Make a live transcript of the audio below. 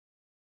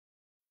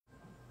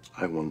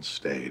I once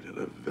stayed at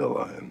a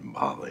villa in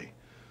Bali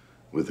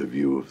with a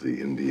view of the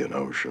Indian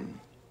Ocean.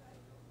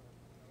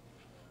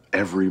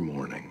 Every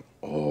morning,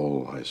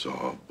 all I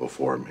saw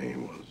before me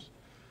was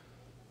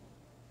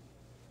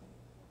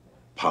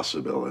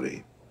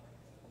possibility.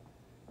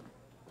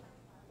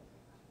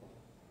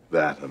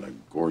 That and a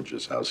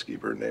gorgeous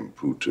housekeeper named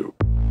Putu.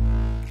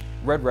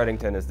 Red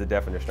Reddington is the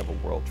definition of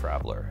a world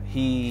traveler.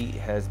 He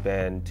has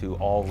been to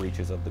all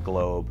reaches of the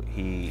globe.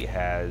 He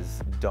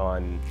has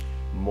done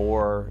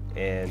more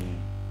in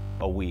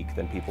a week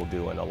than people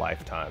do in a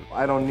lifetime.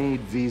 I don't need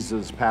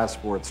visas,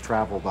 passports,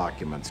 travel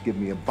documents. Give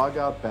me a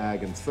bug-out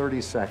bag in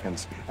 30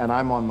 seconds, and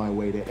I'm on my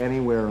way to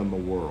anywhere in the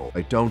world.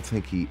 I don't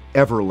think he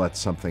ever lets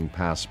something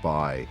pass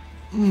by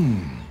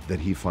that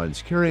he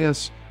finds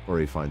curious or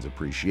he finds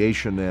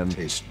appreciation in.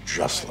 Tastes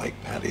just like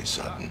Patty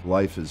Sutton.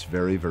 Life is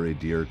very, very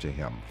dear to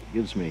him. It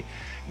gives me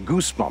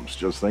goosebumps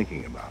just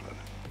thinking about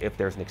it. If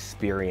there's an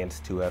experience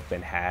to have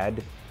been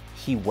had,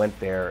 he went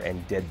there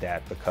and did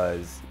that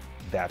because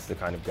that's the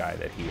kind of guy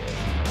that he is.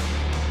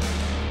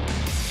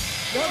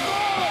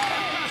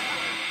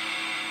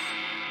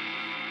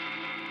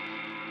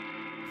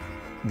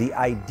 The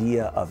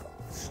idea of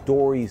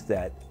stories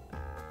that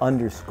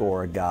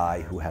underscore a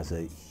guy who has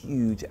a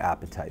huge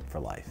appetite for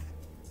life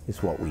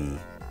is what we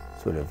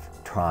sort of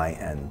try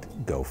and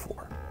go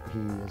for. He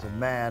is a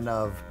man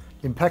of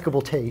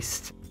impeccable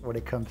taste when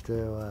it comes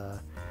to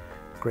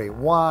great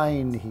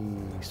wine.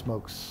 He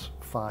smokes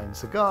fine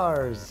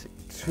cigars.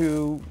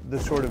 To the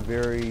sort of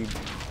very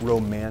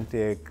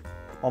romantic,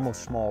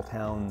 almost small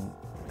town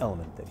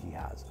element that he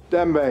has.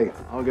 Dembe,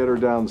 I'll get her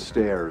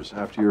downstairs.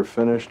 After you're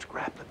finished,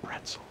 grab the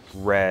pretzels.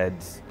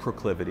 Red's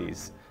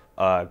proclivities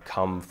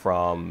come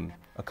from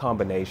a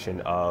combination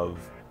of,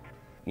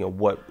 you know,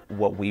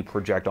 what we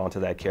project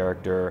onto that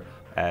character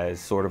as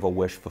sort of a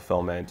wish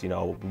fulfillment. You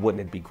know,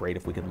 wouldn't it be great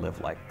if we could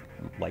live like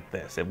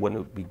this?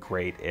 Wouldn't it be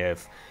great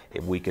if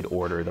we could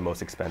order the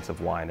most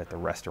expensive wine at the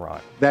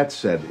restaurant? That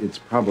said, it's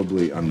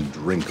probably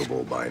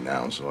undrinkable by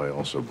now, so I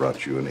also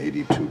brought you an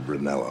 82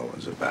 Brunello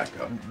as a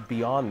backup.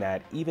 Beyond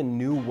that, even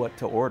knew what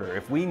to order.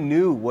 If we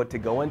knew what to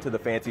go into the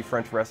fancy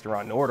French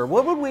restaurant and order,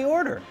 what would we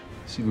order?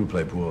 S'il vous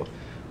plaît, pour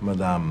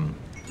Madame,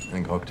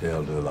 un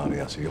cocktail de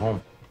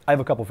l'aviation. I have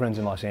a couple friends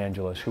in Los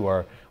Angeles who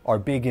are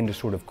big into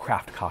sort of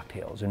craft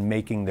cocktails and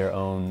making their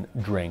own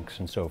drinks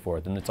and so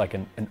forth, and it's like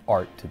an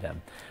art to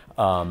them.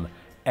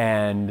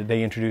 And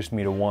they introduced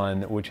me to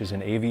one which is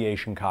an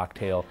aviation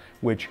cocktail,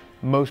 which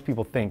most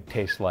people think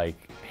tastes like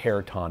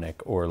hair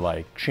tonic or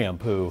like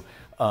shampoo.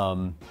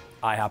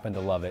 I happen to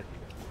love it.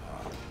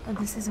 Oh,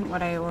 this isn't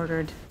what I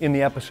ordered. In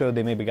the episode,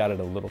 they maybe got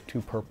it a little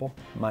too purple.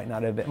 Might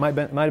have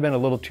been a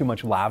little too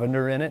much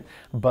lavender in it,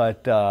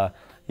 but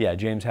yeah,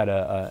 James had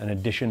an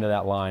addition to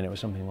that line. It was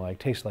something like,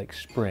 tastes like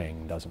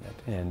spring, doesn't it?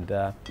 And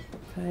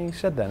he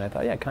said that, and I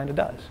thought, yeah, it kind of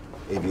does.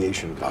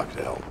 Aviation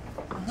cocktail.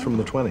 It's from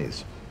the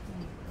 20s.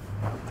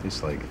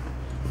 Tastes like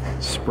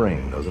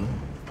spring, doesn't it?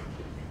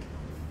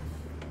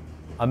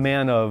 A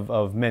man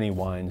of many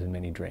wines and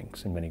many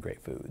drinks and many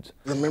great foods.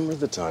 Remember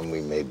the time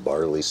we made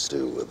barley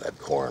stew with that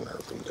coroner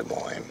from Des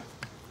Moines?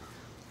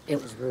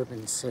 It was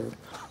Reuben's soup.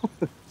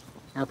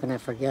 How can I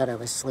forget? I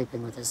was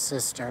sleeping with his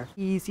sister.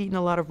 He's eaten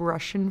a lot of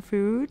Russian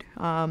food.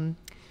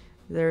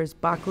 There's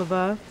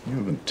baklava. You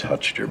haven't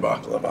touched your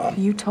baklava.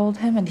 You told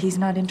him and he's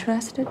not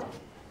interested?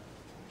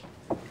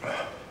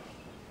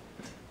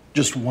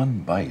 Just one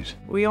bite.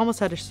 We almost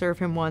had to serve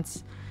him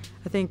once.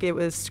 I think it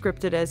was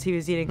scripted as he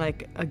was eating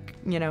like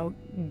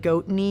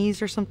goat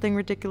knees or something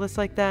ridiculous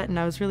like that, and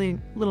I was really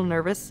a little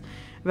nervous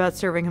about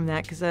serving him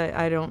that because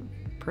I don't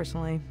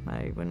personally,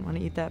 I wouldn't want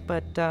to eat that,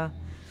 but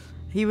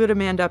he would have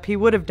manned up. He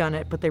would have done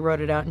it, but they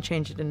wrote it out and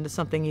changed it into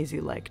something easy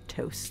like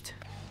toast.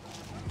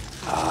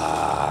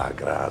 Ah,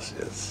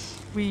 gracias.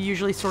 We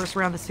usually source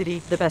around the city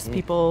the best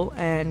people,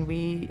 and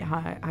we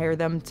hire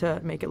them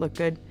to make it look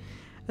good.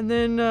 And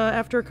then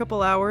after a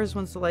couple hours,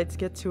 once the lights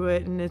get to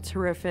it and it's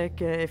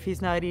horrific, if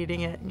he's not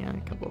eating it, you know,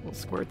 a couple of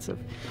squirts of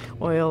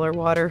oil or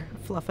water,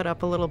 fluff it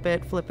up a little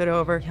bit, flip it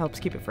over, helps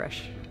keep it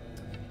fresh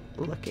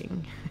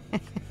looking.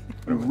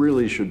 You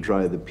really should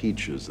try the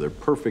peaches. They're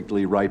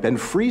perfectly ripe. And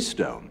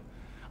freestone.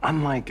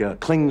 Unlike a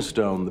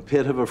clingstone, the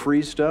pit of a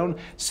freestone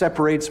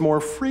separates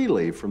more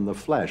freely from the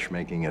flesh,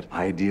 making it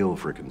ideal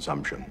for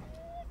consumption.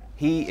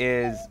 He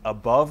is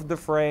above the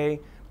fray,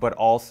 but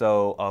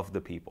also of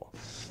the people.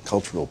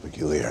 Cultural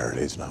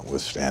peculiarities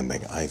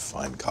notwithstanding, I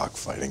find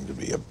cockfighting to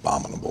be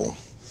abominable.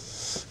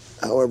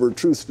 However,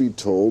 truth be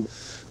told,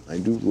 I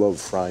do love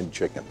fried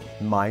chicken.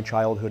 My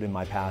childhood and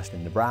my past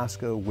in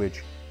Nebraska,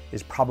 which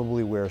is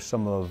probably where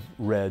some of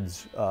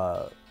Red's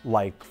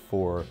like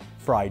for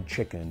fried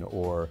chicken,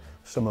 or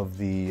some of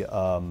the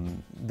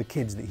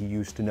kids that he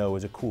used to know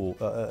as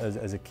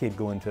a kid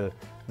going to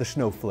the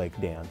snowflake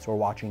dance or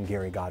watching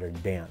Gary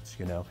Goddard dance,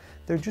 you know.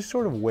 They're just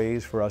sort of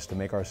ways for us to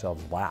make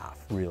ourselves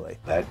laugh, really.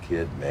 That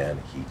kid,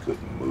 man, he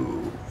could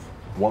move.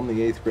 Won the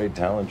 8th grade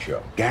talent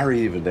show.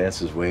 Gary even danced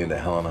his way into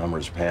Helen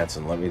Hummer's pants,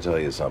 and let me tell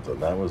you something,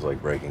 that was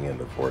like breaking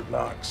into Fort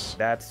Knox.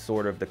 That's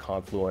sort of the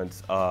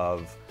confluence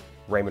of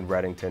Raymond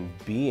Reddington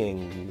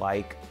being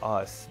like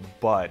us,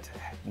 but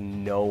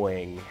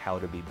knowing how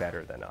to be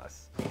better than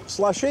us.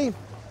 Slushy?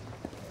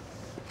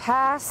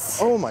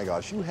 Pass. Oh my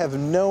gosh, you have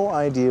no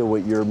idea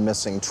what you're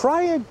missing.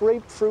 Try a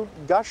grapefruit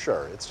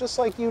gusher. It's just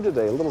like you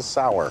today, a little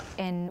sour.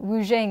 In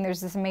Wu Jing, there's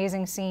this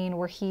amazing scene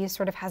where he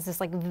sort of has this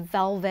like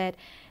velvet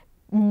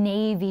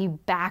navy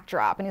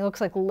backdrop, and he looks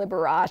like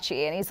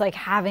Liberace, and he's like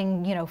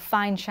having, you know,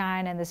 fine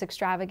shine and this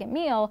extravagant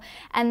meal.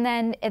 And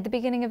then at the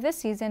beginning of this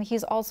season,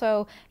 he's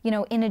also, you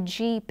know, in a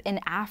Jeep in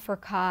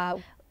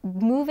Africa.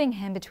 Moving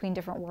him between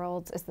different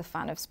worlds is the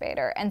fun of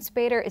Spader, and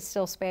Spader is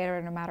still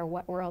Spader no matter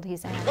what world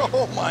he's in.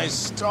 Oh my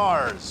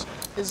stars!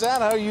 Is that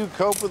how you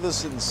cope with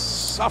this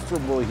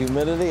insufferable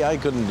humidity? I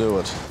couldn't do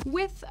it.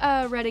 With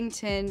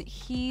Reddington,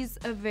 he's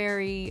a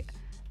very,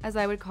 as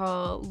I would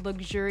call,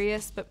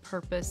 luxurious but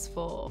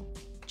purposeful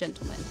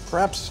gentleman.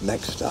 Perhaps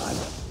next time.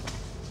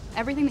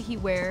 Everything that he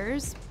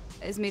wears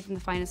is made from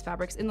the finest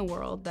fabrics in the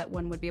world that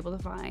one would be able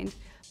to find,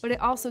 but it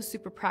also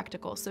super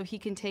practical, so he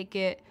can take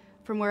it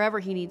from wherever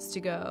he needs to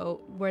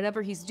go.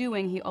 Whatever he's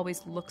doing, he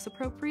always looks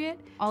appropriate.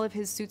 All of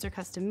his suits are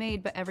custom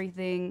made, but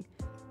everything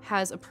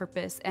has a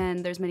purpose,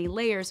 and there's many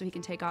layers, so he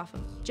can take off a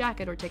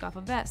jacket or take off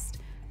a vest,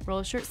 roll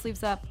his shirt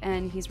sleeves up,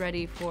 and he's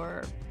ready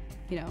for,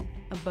 you know,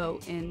 a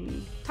boat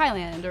in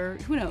Thailand, or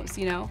who knows,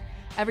 you know?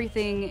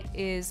 Everything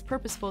is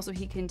purposeful, so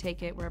he can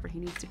take it wherever he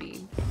needs to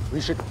be.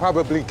 We should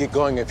probably get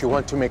going if you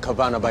want to make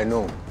Havana by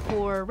noon.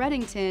 For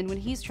Reddington, when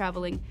he's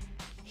traveling,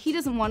 he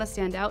doesn't want to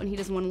stand out, and he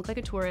doesn't want to look like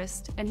a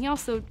tourist, and he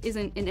also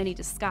isn't in any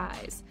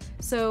disguise.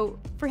 So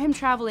for him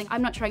traveling,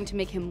 I'm not trying to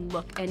make him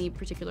look any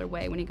particular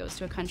way when he goes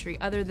to a country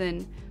other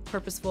than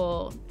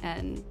purposeful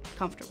and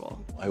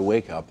comfortable. I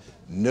wake up,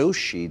 no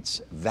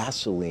sheets,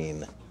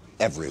 Vaseline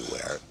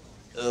everywhere.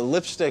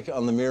 Lipstick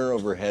on the mirror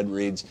overhead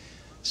reads,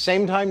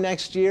 "Same time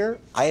next year."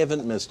 I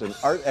haven't missed an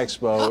art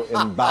expo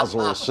in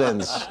Basel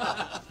since.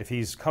 If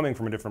he's coming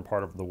from a different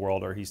part of the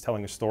world, or he's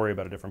telling a story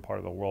about a different part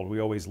of the world, we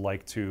always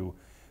like to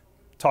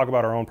talk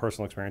about our own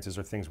personal experiences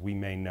or things we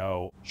may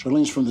know.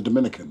 Charlene's from the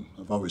Dominican.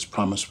 I've always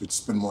promised we'd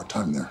spend more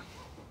time there.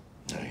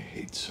 I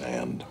hate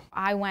sand.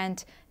 I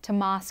went to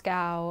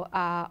Moscow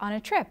on a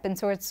trip, and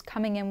so it's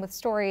coming in with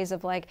stories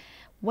of like,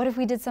 what if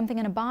we did something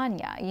in a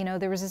banya? You know,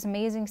 there was this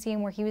amazing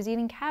scene where he was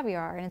eating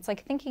caviar, and it's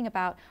like thinking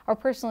about our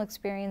personal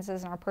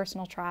experiences and our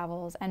personal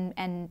travels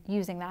and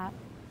using that.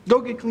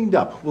 Go get cleaned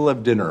up. We'll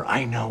have dinner.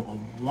 I know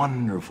a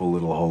wonderful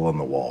little hole in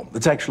the wall.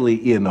 It's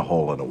actually in a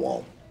hole in a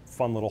wall.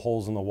 Fun little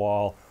holes in the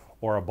wall,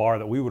 or a bar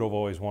that we would have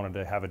always wanted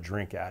to have a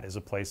drink at, is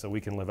a place that we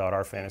can live out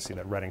our fantasy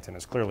that Reddington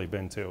has clearly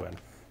been to, and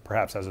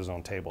perhaps has his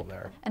own table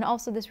there. And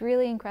also this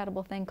really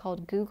incredible thing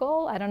called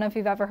Google. I don't know if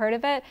you've ever heard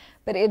of it,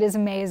 but it is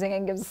amazing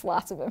and gives us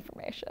lots of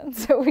information.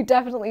 So we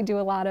definitely do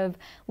a lot of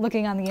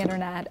looking on the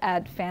internet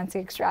at fancy,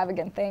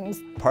 extravagant things.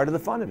 Part of the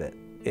fun of it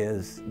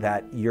is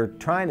that you're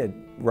trying to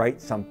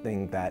write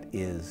something that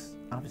is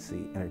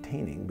obviously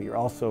entertaining, but you're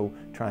also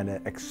trying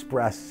to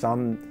express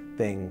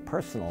something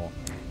personal.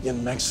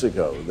 In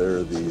Mexico, there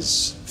are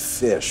these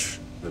fish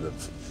that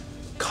have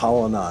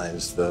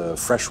colonized the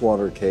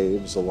freshwater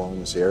caves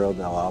along Sierra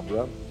del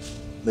Abra.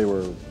 They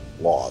were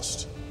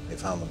lost. They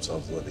found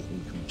themselves living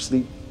in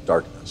complete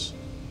darkness.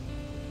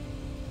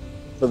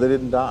 But they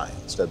didn't die.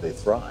 Instead, they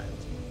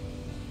thrived.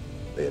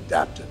 They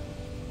adapted.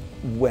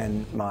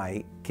 When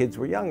my kids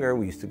were younger,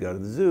 we used to go to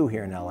the zoo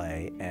here in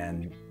LA,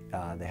 and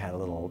they had a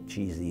little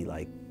cheesy,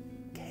 like,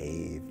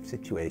 cave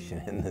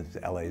situation in this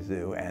LA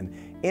zoo, and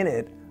in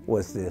it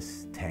was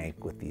this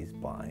tank with these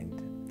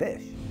blind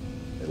fish.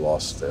 They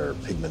lost their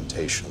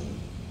pigmentation,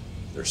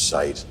 their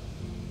sight,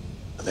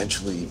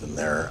 eventually even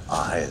their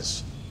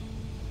eyes.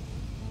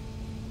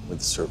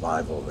 With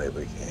survival, they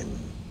became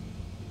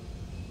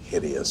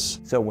hideous.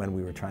 So when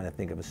we were trying to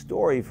think of a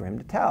story for him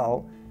to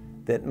tell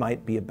that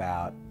might be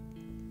about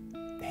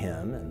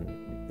him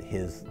and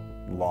his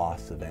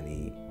loss of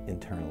any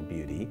internal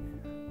beauty,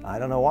 I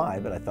don't know why,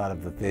 but I thought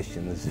of the fish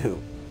in the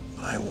zoo.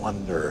 I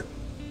wonder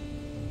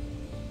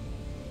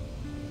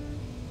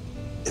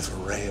if a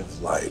ray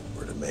of light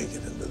were to make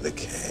it into the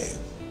cave,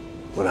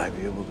 would I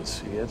be able to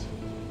see it?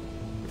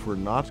 If we're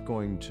not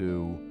going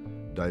to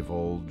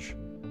divulge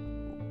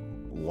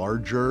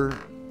larger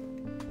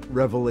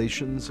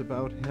revelations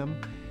about him,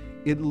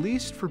 at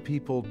least for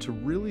people to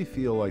really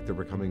feel like they're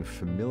becoming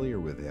familiar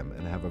with him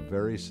and have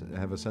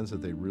a sense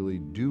that they really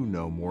do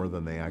know more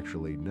than they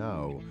actually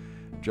know,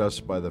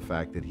 just by the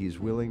fact that he's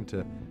willing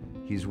to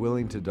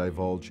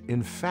divulge,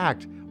 in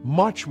fact,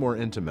 much more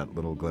intimate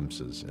little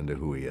glimpses into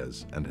who he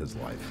is and his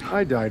life.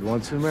 I died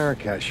once in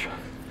Marrakesh.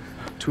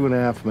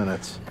 2.5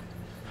 minutes.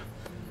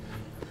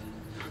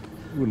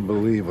 Wouldn't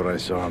believe what I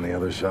saw on the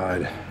other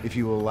side. If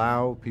you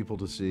allow people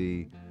to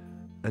see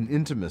an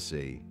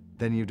intimacy,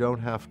 then you don't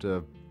have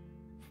to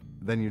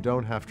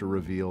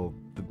reveal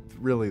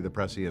really the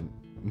prescient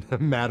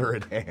matter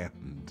at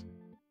hand.